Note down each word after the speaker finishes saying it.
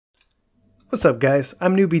What's up guys,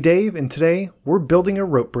 I'm Newbie Dave and today we're building a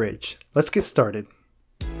rope bridge. Let's get started.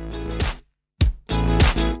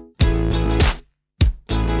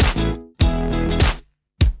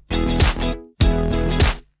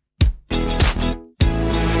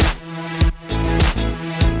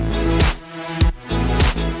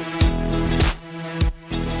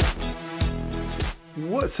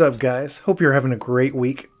 What's up guys, hope you're having a great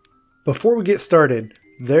week. Before we get started,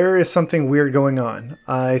 there is something weird going on.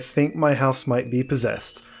 I think my house might be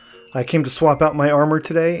possessed. I came to swap out my armor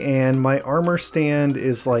today and my armor stand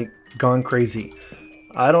is like gone crazy.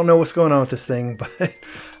 I don't know what's going on with this thing, but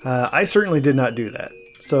I certainly did not do that.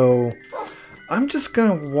 So I'm just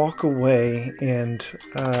gonna walk away and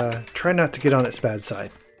try not to get on its bad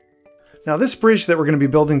side. Now this bridge that we're going to be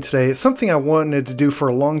building today is something I wanted to do for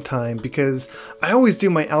a long time because I always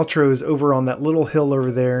do my outros over on that little hill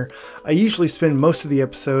over there. I usually spend most of the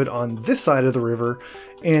episode on this side of the river,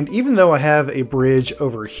 and even though I have a bridge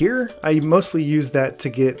over here, I mostly use that to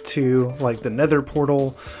get to like the nether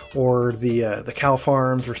portal or the cow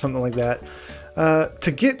farms or something like that.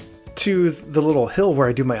 To get to the little hill where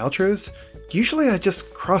I do my outros, usually I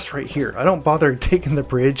just cross right here. I don't bother taking the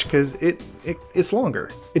bridge because it's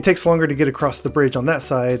longer. It takes longer to get across the bridge on that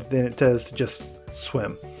side than it does to just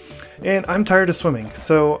swim. And I'm tired of swimming,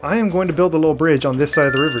 so I am going to build a little bridge on this side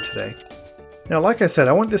of the river today. Now, like I said,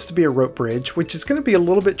 I want this to be a rope bridge, which is going to be a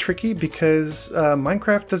little bit tricky because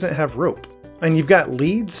Minecraft doesn't have rope. And you've got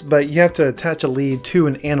leads, but you have to attach a lead to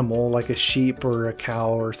an animal like a sheep or a cow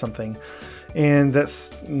or something. And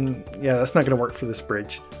that's not going to work for this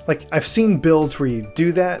bridge. Like, I've seen builds where you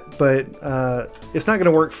do that, but it's not going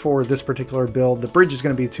to work for this particular build. The bridge is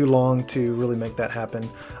going to be too long to really make that happen.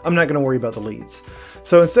 I'm not going to worry about the leads.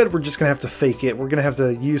 So instead, we're just going to have to fake it. We're going to have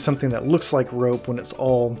to use something that looks like rope when it's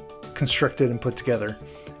all constructed and put together.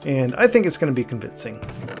 And I think it's going to be convincing.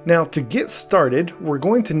 Now, to get started, we're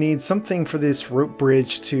going to need something for this rope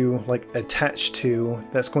bridge to like attach to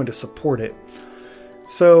that's going to support it.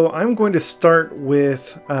 So I'm going to start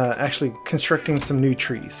with actually constructing some new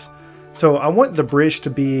trees. So I want the bridge to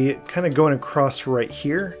be kind of going across right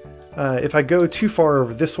here. If I go too far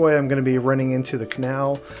over this way, I'm going to be running into the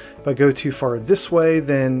canal. If I go too far this way,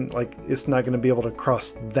 then like it's not going to be able to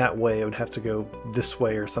cross that way. I would have to go this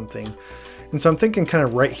way or something. And so I'm thinking kind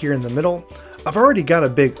of right here in the middle. I've already got a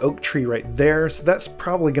big oak tree right there, so that's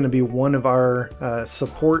probably going to be one of our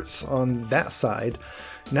supports on that side.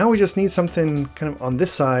 Now we just need something kind of on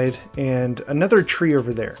this side and another tree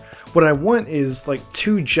over there. What I want is like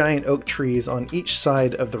two giant oak trees on each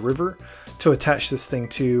side of the river to attach this thing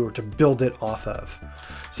to or to build it off of.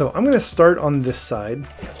 So I'm going to start on this side,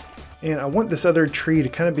 and I want this other tree to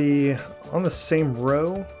kind of be on the same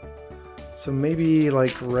row. So maybe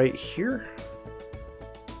like right here.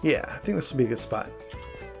 Yeah, I think this will be a good spot.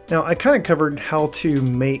 Now, I kind of covered how to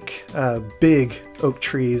make big oak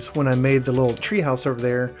trees when I made the little tree house over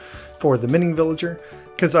there for the mini villager,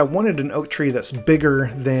 because I wanted an oak tree that's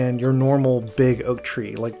bigger than your normal big oak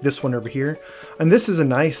tree, like this one over here. And this is a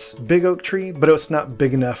nice big oak tree, but it's not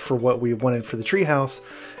big enough for what we wanted for the tree house,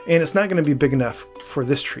 and it's not going to be big enough for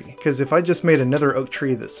this tree, because if I just made another oak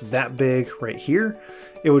tree that's that big right here,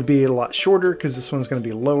 it would be a lot shorter because this one's going to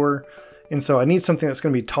be lower. And so I need something that's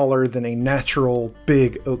going to be taller than a natural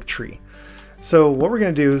big oak tree. So what we're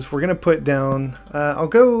going to do is we're going to put down, I'll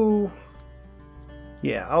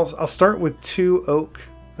start with 2 oak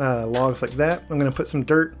logs like that. I'm going to put some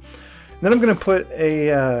dirt. Then I'm going to put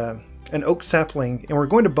an oak sapling, and we're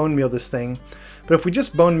going to bone meal this thing. But if we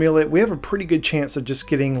just bone meal it, we have a pretty good chance of just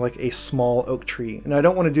getting like a small oak tree. And I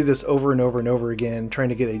don't want to do this over and over and over again, trying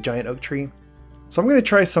to get a giant oak tree. So I'm going to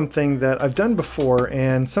try something that I've done before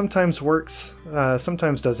and sometimes works,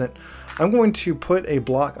 sometimes doesn't. I'm going to put a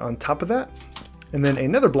block on top of that, and then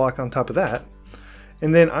another block on top of that,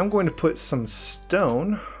 and then I'm going to put some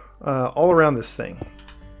stone all around this thing.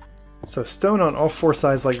 So stone on all 4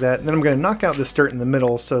 sides like that, and then I'm going to knock out this dirt in the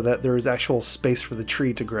middle so that there is actual space for the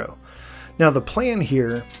tree to grow. Now the plan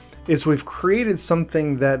here is we've created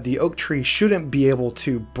something that the oak tree shouldn't be able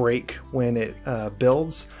to break when it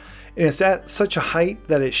builds. And it's at such a height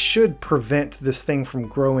that it should prevent this thing from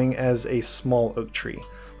growing as a small oak tree.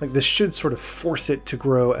 Like this should sort of force it to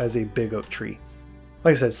grow as a big oak tree.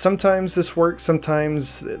 Like I said, sometimes this works,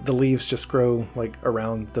 sometimes the leaves just grow like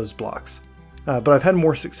around those blocks. But I've had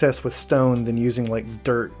more success with stone than using like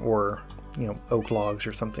dirt or, you know, oak logs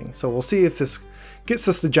or something. So we'll see if this gets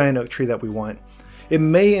us the giant oak tree that we want. It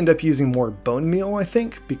may end up using more bone meal, I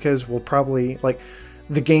think, because we'll probably like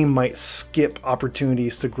the game might skip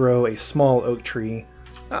opportunities to grow a small oak tree.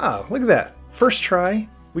 Ah, look at that. First try,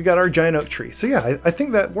 we got our giant oak tree. So yeah, I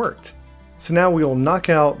think that worked. So now we will knock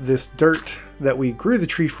out this dirt that we grew the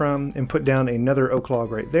tree from and put down another oak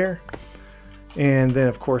log right there. And then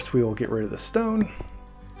of course we will get rid of the stone.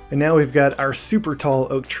 And now we've got our super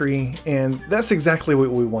tall oak tree, and that's exactly what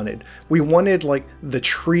we wanted. We wanted like the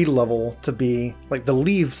tree level to be, like the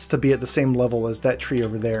leaves to be at the same level as that tree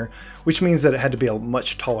over there, which means that it had to be a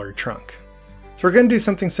much taller trunk. So we're going to do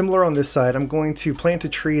something similar on this side. I'm going to plant a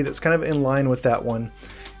tree that's kind of in line with that one.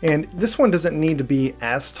 And this one doesn't need to be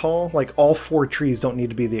as tall, like all 4 trees don't need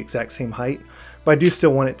to be the exact same height, but I do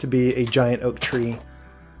still want it to be a giant oak tree.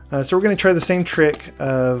 So we're going to try the same trick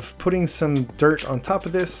of putting some dirt on top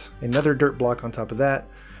of this, another dirt block on top of that,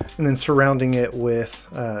 and then surrounding it with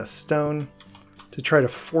stone to try to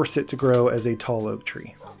force it to grow as a tall oak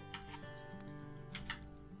tree.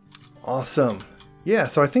 Awesome. Yeah,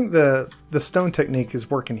 so I think the stone technique is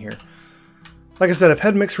working here. Like I said, I've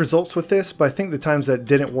had mixed results with this, but I think the times that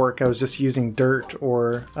didn't work, I was just using dirt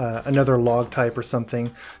or another log type or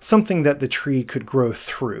something that the tree could grow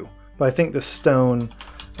through. But I think the stone,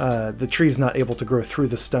 the tree's not able to grow through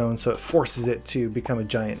the stone, so it forces it to become a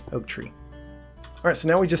giant oak tree. All right, so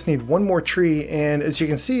now we just need one more tree, and as you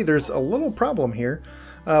can see, there's a little problem here.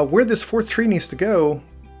 Where this 4th tree needs to go,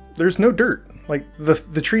 there's no dirt. Like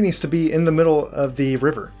the tree needs to be in the middle of the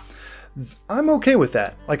river. I'm okay with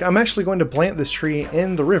that. Like I'm actually going to plant this tree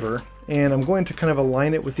in the river, and I'm going to kind of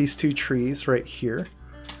align it with these 2 trees right here.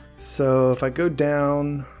 So if I go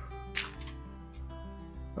down,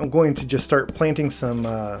 I'm going to just start planting some,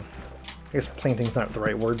 I guess planting's not the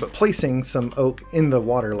right word, but placing some oak in the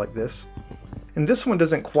water like this. And this one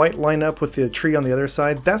doesn't quite line up with the tree on the other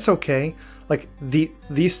side. That's okay. Like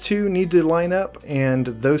these 2 need to line up and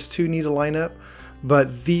those 2 need to line up,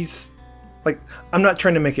 but these, like, I'm not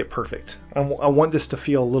trying to make it perfect. I want this to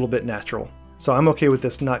feel a little bit natural. So I'm okay with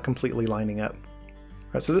this not completely lining up.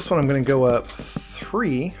 All right, so this one I'm going to go up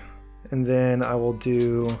 3, and then I will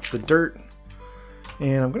do the dirt.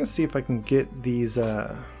 And I'm going to see if I can get these,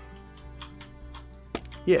 yeah,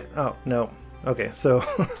 oh, no. Okay, so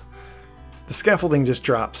the scaffolding just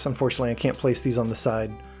drops. Unfortunately, I can't place these on the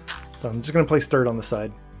side. So I'm just going to place dirt on the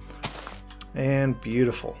side. And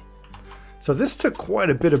beautiful. So this took quite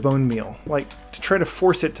a bit of bone meal. Like, to try to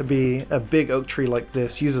force it to be a big oak tree like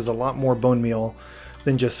this uses a lot more bone meal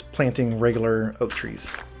than just planting regular oak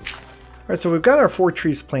trees. All right, so we've got our 4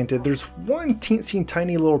 trees planted. There's one teensy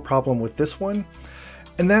tiny little problem with this one,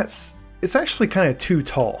 and that's it's actually kind of too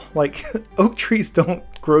tall. Like, oak trees don't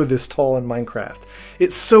grow this tall in Minecraft.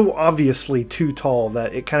 It's so obviously too tall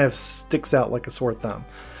that it kind of sticks out like a sore thumb.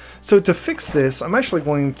 So to fix this, I'm actually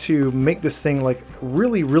going to make this thing like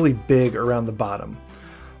really, really big around the bottom.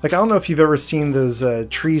 Like, I don't know if you've ever seen those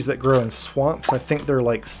trees that grow in swamps. I think they're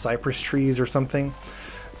like cypress trees or something.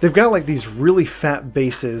 They've got like these really fat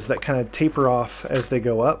bases that kind of taper off as they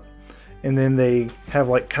go up. And then they have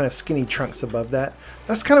like kind of skinny trunks above that.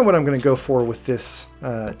 That's kind of what I'm going to go for with this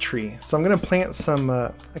tree. So I'm going to plant some,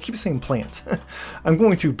 I keep saying plant. I'm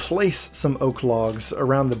going to place some oak logs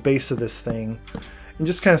around the base of this thing and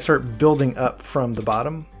just kind of start building up from the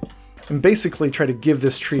bottom. And basically try to give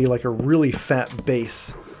this tree like a really fat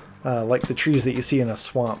base, like the trees that you see in a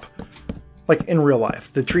swamp. Like in real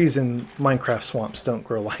life. The trees in Minecraft swamps don't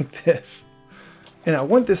grow like this. And I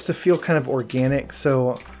want this to feel kind of organic,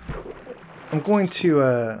 so I'm going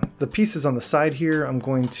to, the pieces on the side here, I'm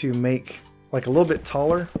going to make like a little bit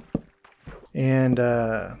taller. And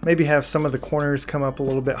maybe have some of the corners come up a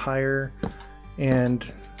little bit higher.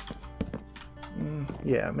 And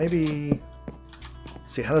yeah, maybe,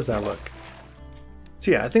 let's see, how does that look? So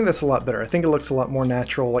yeah, I think that's a lot better. I think it looks a lot more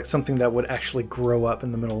natural, like something that would actually grow up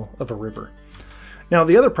in the middle of a river. Now,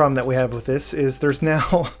 the other problem that we have with this is there's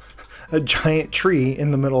now a giant tree in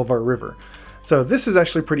the middle of our river. So this is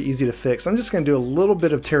actually pretty easy to fix. I'm just going to do a little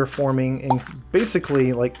bit of terraforming and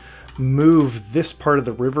basically like move this part of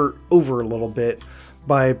the river over a little bit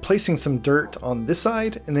by placing some dirt on this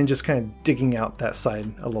side and then just kind of digging out that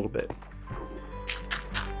side a little bit.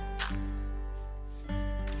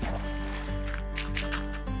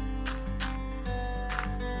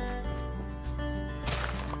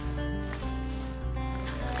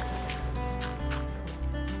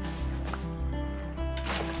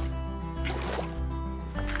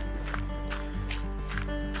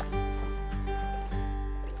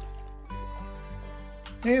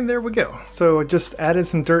 And there we go. So I just added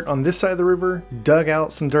some dirt on this side of the river, dug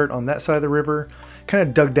out some dirt on that side of the river, kind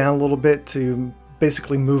of dug down a little bit to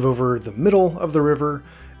basically move over the middle of the river,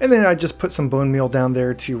 and then I just put some bone meal down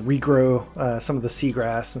there to regrow some of the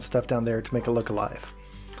seagrass and stuff down there to make it look alive.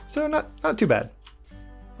 So not too bad.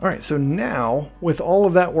 Alright, so now with all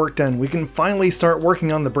of that work done, we can finally start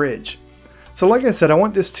working on the bridge. So like I said, I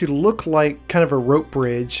want this to look like kind of a rope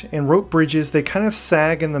bridge, and rope bridges, they kind of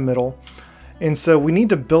sag in the middle. And so we need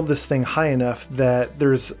to build this thing high enough that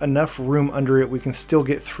there's enough room under it we can still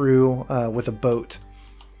get through with a boat.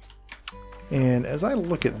 And as I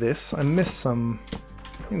look at this, I missed some,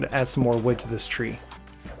 I need to add some more wood to this tree.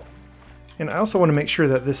 And I also want to make sure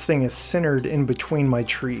that this thing is centered in between my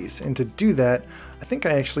trees. And to do that, I think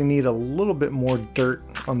I actually need a little bit more dirt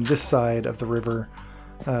on this side of the river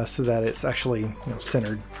so that it's actually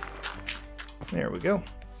centered. There we go.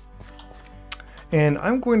 And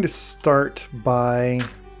I'm going to start by,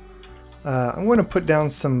 I'm going to put down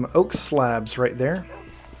some oak slabs right there.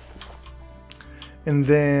 And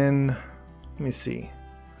then, let me see.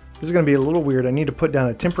 This is going to be a little weird. I need to put down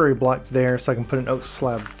a temporary block there so I can put an oak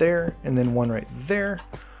slab there and then one right there.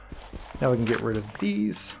 Now we can get rid of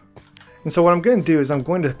these. And so what I'm going to do is I'm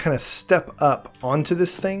going to kind of step up onto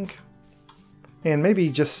this thing. And maybe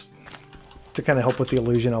just to kind of help with the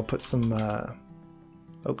illusion, I'll put some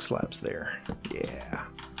oak slabs there. Yeah.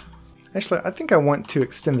 Actually, I think I want to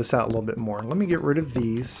extend this out a little bit more. Let me get rid of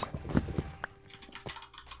these.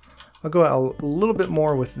 I'll go out a little bit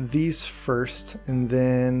more with these first, and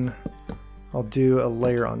then I'll do a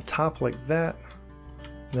layer on top like that.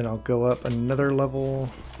 Then I'll go up another level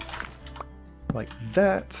like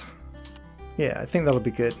that. Yeah, I think that'll be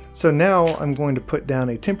good. So now I'm going to put down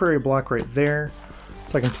a temporary block right there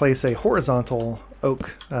so I can place a horizontal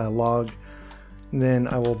oak log. And then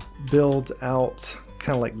I will build out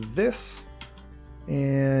kind of like this,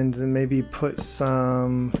 and then maybe put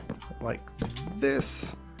some like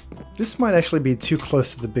this. This might actually be too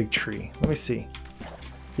close to the big tree. Let me see.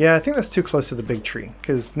 Yeah, I think that's too close to the big tree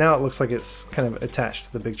because now it looks like it's kind of attached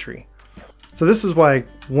to the big tree. So this is why I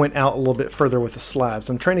went out a little bit further with the slabs.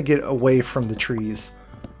 I'm trying to get away from the trees.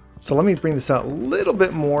 So let me bring this out a little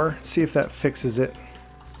bit more, see if that fixes it.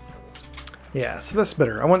 Yeah, so that's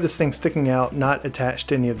better. I want this thing sticking out, not attached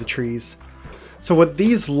to any of the trees. So what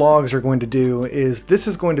these logs are going to do is this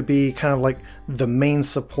is going to be kind of like the main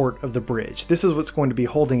support of the bridge. This is what's going to be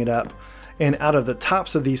holding it up. And out of the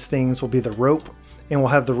tops of these things will be the rope. And we'll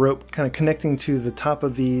have the rope kind of connecting to the top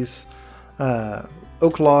of these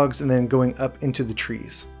oak logs and then going up into the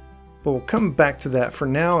trees. But we'll come back to that. For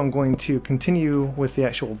now, I'm going to continue with the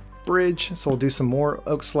actual bridge. So we'll do some more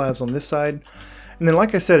oak slabs on this side. And then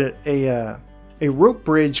like I said, a rope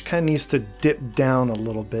bridge kind of needs to dip down a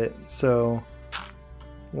little bit. So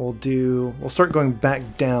we'll start going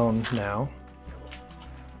back down now.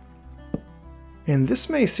 And this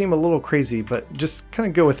may seem a little crazy, but just kind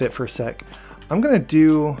of go with it for a sec. I'm going to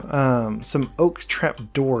do some oak trap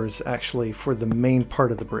doors actually for the main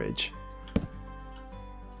part of the bridge.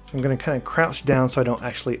 So I'm going to kind of crouch down so I don't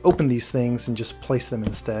actually open these things and just place them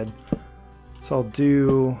instead. So I'll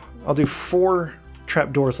do 4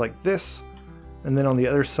 trap doors like this, and then on the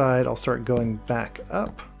other side I'll start going back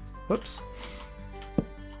up. Whoops.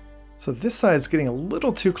 So this side is getting a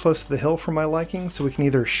little too close to the hill for my liking, so we can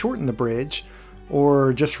either shorten the bridge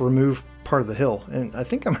or just remove part of the hill. And I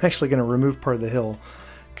think I'm actually going to remove part of the hill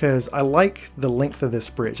because I like the length of this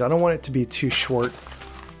bridge. I don't want it to be too short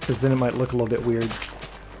because then it might look a little bit weird.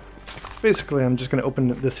 So basically I'm just going to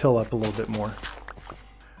open this hill up a little bit more.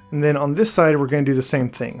 And then on this side we're going to do the same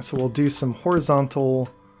thing. So we'll do some horizontal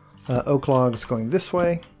oak logs going this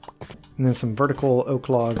way, and then some vertical oak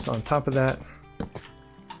logs on top of that.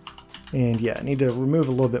 And yeah, I need to remove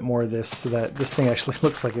a little bit more of this so that this thing actually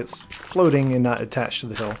looks like it's floating and not attached to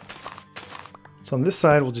the hill. So on this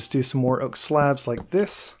side, we'll just do some more oak slabs like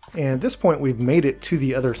this. And at this point, we've made it to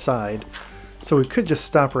the other side. So we could just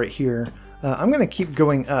stop right here. I'm going to keep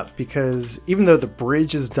going up because even though the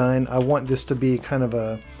bridge is done, I want this to be kind of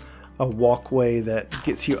a walkway that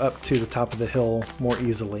gets you up to the top of the hill more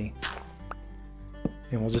easily.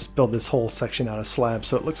 And we'll just build this whole section out of slabs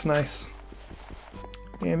so it looks nice.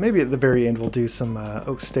 And maybe at the very end we'll do some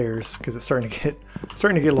oak stairs because it's starting to get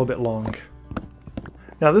a little bit long.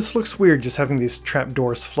 Now this looks weird just having these trap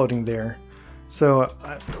doors floating there. So,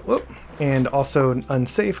 whoop, and also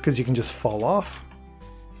unsafe because you can just fall off.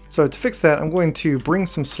 So to fix that, I'm going to bring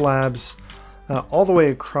some slabs all the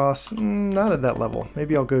way across, not at that level.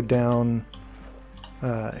 Maybe I'll go down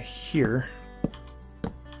here.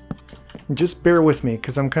 And just bear with me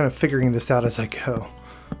because I'm kind of figuring this out as I go.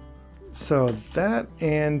 So that,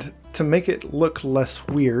 and to make it look less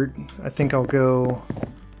weird, I think I'll go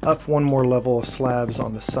up one more level of slabs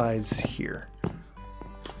on the sides here.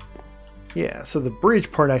 Yeah, so the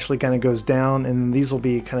bridge part actually kind of goes down, and these will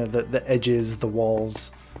be kind of the edges, the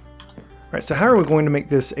walls. Alright, so how are we going to make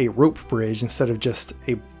this a rope bridge instead of just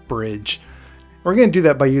a bridge? We're going to do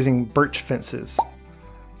that by using birch fences.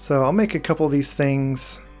 So I'll make a couple of these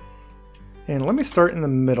things. And let me start in the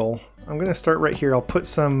middle. I'm going to start right here. I'll put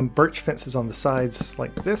some birch fences on the sides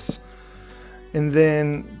like this. And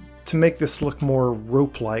then to make this look more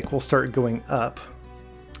rope-like, we'll start going up.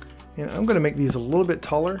 And I'm going to make these a little bit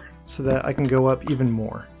taller so that I can go up even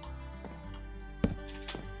more.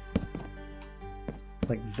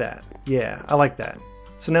 Like that. Yeah, I like that.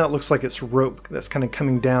 So now it looks like it's rope that's kind of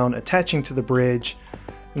coming down, attaching to the bridge.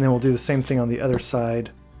 And then we'll do the same thing on the other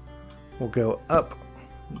side. We'll go up.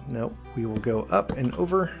 No, we will go up and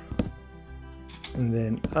over. And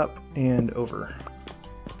then up and over.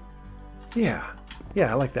 Yeah,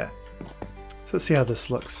 I like that. So let's see how this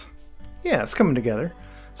looks. Yeah, it's coming together.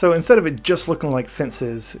 So instead of it just looking like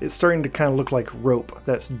fences, it's starting to kind of look like rope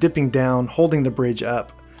that's dipping down, holding the bridge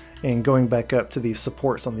up, and going back up to these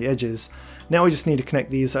supports on the edges. Now we just need to connect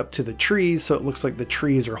these up to the trees so it looks like the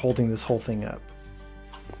trees are holding this whole thing up.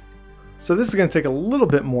 So this is going to take a little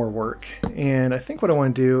bit more work, and I think what I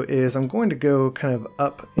want to do is I'm going to go kind of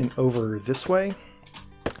up and over this way,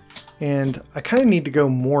 and I kind of need to go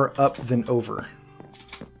more up than over.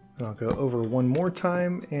 And I'll go over one more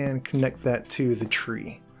time and connect that to the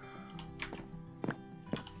tree.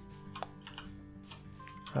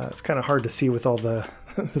 It's kind of hard to see with all the,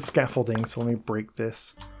 the scaffolding, so let me break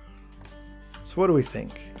this. So what do we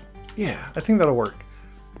think? Yeah, I think that'll work.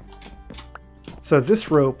 So this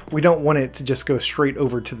rope, we don't want it to just go straight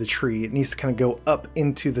over to the tree. It needs to kind of go up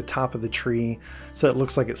into the top of the tree so it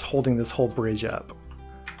looks like it's holding this whole bridge up.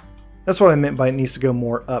 That's what I meant by it needs to go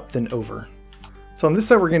more up than over. So on this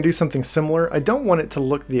side we're going to do something similar. I don't want it to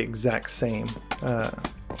look the exact same.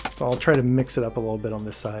 So I'll try to mix it up a little bit on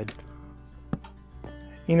this side.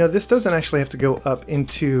 You know, this doesn't actually have to go up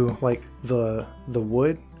into like the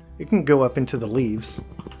wood. It can go up into the leaves.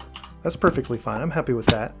 That's perfectly fine. I'm happy with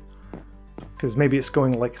that. Because maybe it's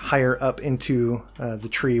going like higher up into the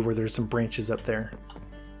tree where there's some branches up there.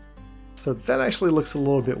 So that actually looks a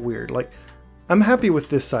little bit weird. Like, I'm happy with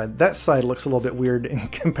this side. That side looks a little bit weird in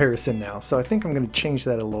comparison now. So I think I'm going to change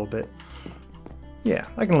that a little bit. Yeah,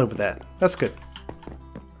 I can live with that. That's good.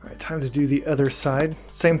 All right, time to do the other side.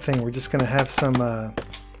 Same thing. We're just going to have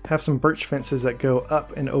some birch fences that go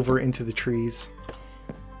up and over into the trees.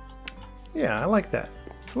 Yeah, I like that.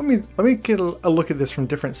 So let me get a look at this from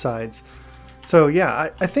different sides. So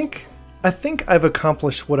yeah, I think I've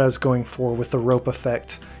accomplished what I was going for with the rope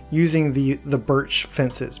effect using the birch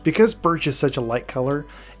fences. Because birch is such a light color,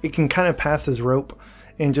 it can kind of pass as rope,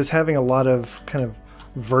 and just having a lot of kind of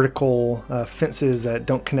vertical fences that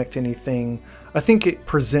don't connect to anything, I think it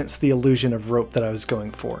presents the illusion of rope that I was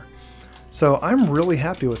going for. So I'm really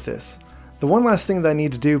happy with this. The one last thing that I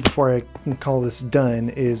need to do before I can call this done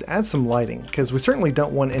is add some lighting, because we certainly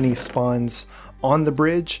don't want any spawns on the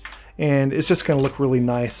bridge, and it's just going to look really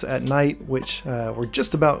nice at night, which we're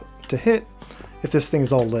just about to hit if this thing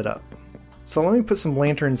is all lit up. So let me put some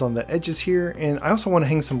lanterns on the edges here, and I also want to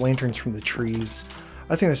hang some lanterns from the trees.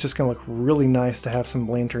 I think that's just going to look really nice to have some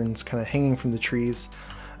lanterns kind of hanging from the trees.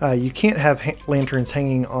 You can't have lanterns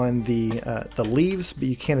hanging on the leaves, but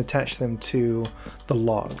you can attach them to the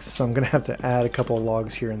logs. So I'm going to have to add a couple of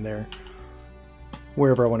logs here and there,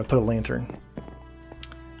 wherever I want to put a lantern.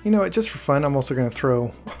 You know what, just for fun, I'm also going to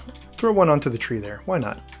throw one onto the tree there. Why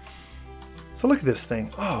not? So look at this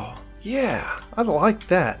thing. Oh, yeah, I like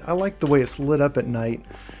that. I like the way it's lit up at night.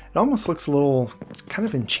 It almost looks a little kind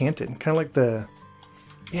of enchanted, kind of like the,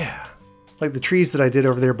 yeah, like the trees that I did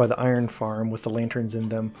over there by the iron farm with the lanterns in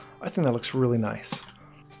them. I think that looks really nice.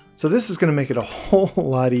 So this is going to make it a whole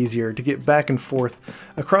lot easier to get back and forth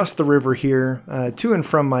across the river here, to and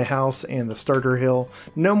from my house and the starter hill.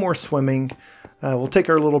 No more swimming. We'll take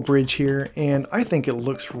our little bridge here, and I think it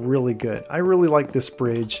looks really good. I really like this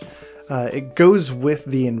bridge. It goes with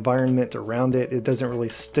the environment around it. It doesn't really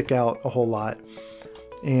stick out a whole lot.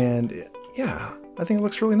 And yeah, I think it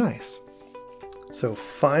looks really nice. So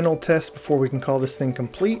final test before we can call this thing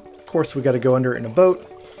complete. Of course, we got to go under it in a boat.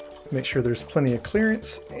 Make sure there's plenty of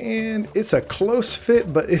clearance, and it's a close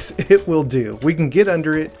fit, but it will do. We can get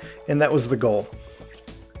under it, and that was the goal.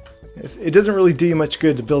 It doesn't really do you much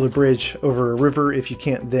good to build a bridge over a river if you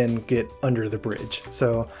can't then get under the bridge.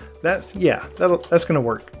 So that's, yeah, that's going to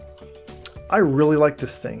work. I really like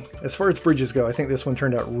this thing. As far as bridges go, I think this one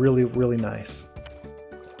turned out really, really nice.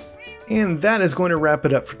 And that is going to wrap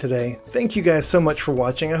it up for today. Thank you guys so much for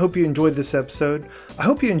watching. I hope you enjoyed this episode. I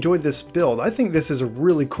hope you enjoyed this build. I think this is a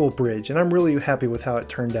really cool bridge, and I'm really happy with how it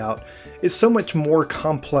turned out. It's so much more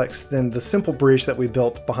complex than the simple bridge that we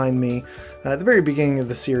built behind me at the very beginning of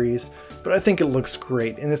the series, but I think it looks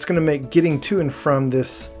great, and it's going to make getting to and from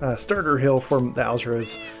this starter hill for the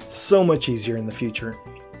Algeras so much easier in the future.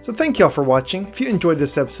 So thank y'all for watching. If you enjoyed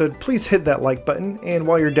this episode, please hit that like button, and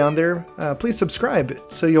while you're down there, please subscribe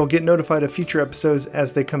so you'll get notified of future episodes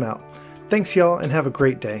as they come out. Thanks y'all, and have a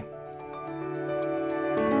great day.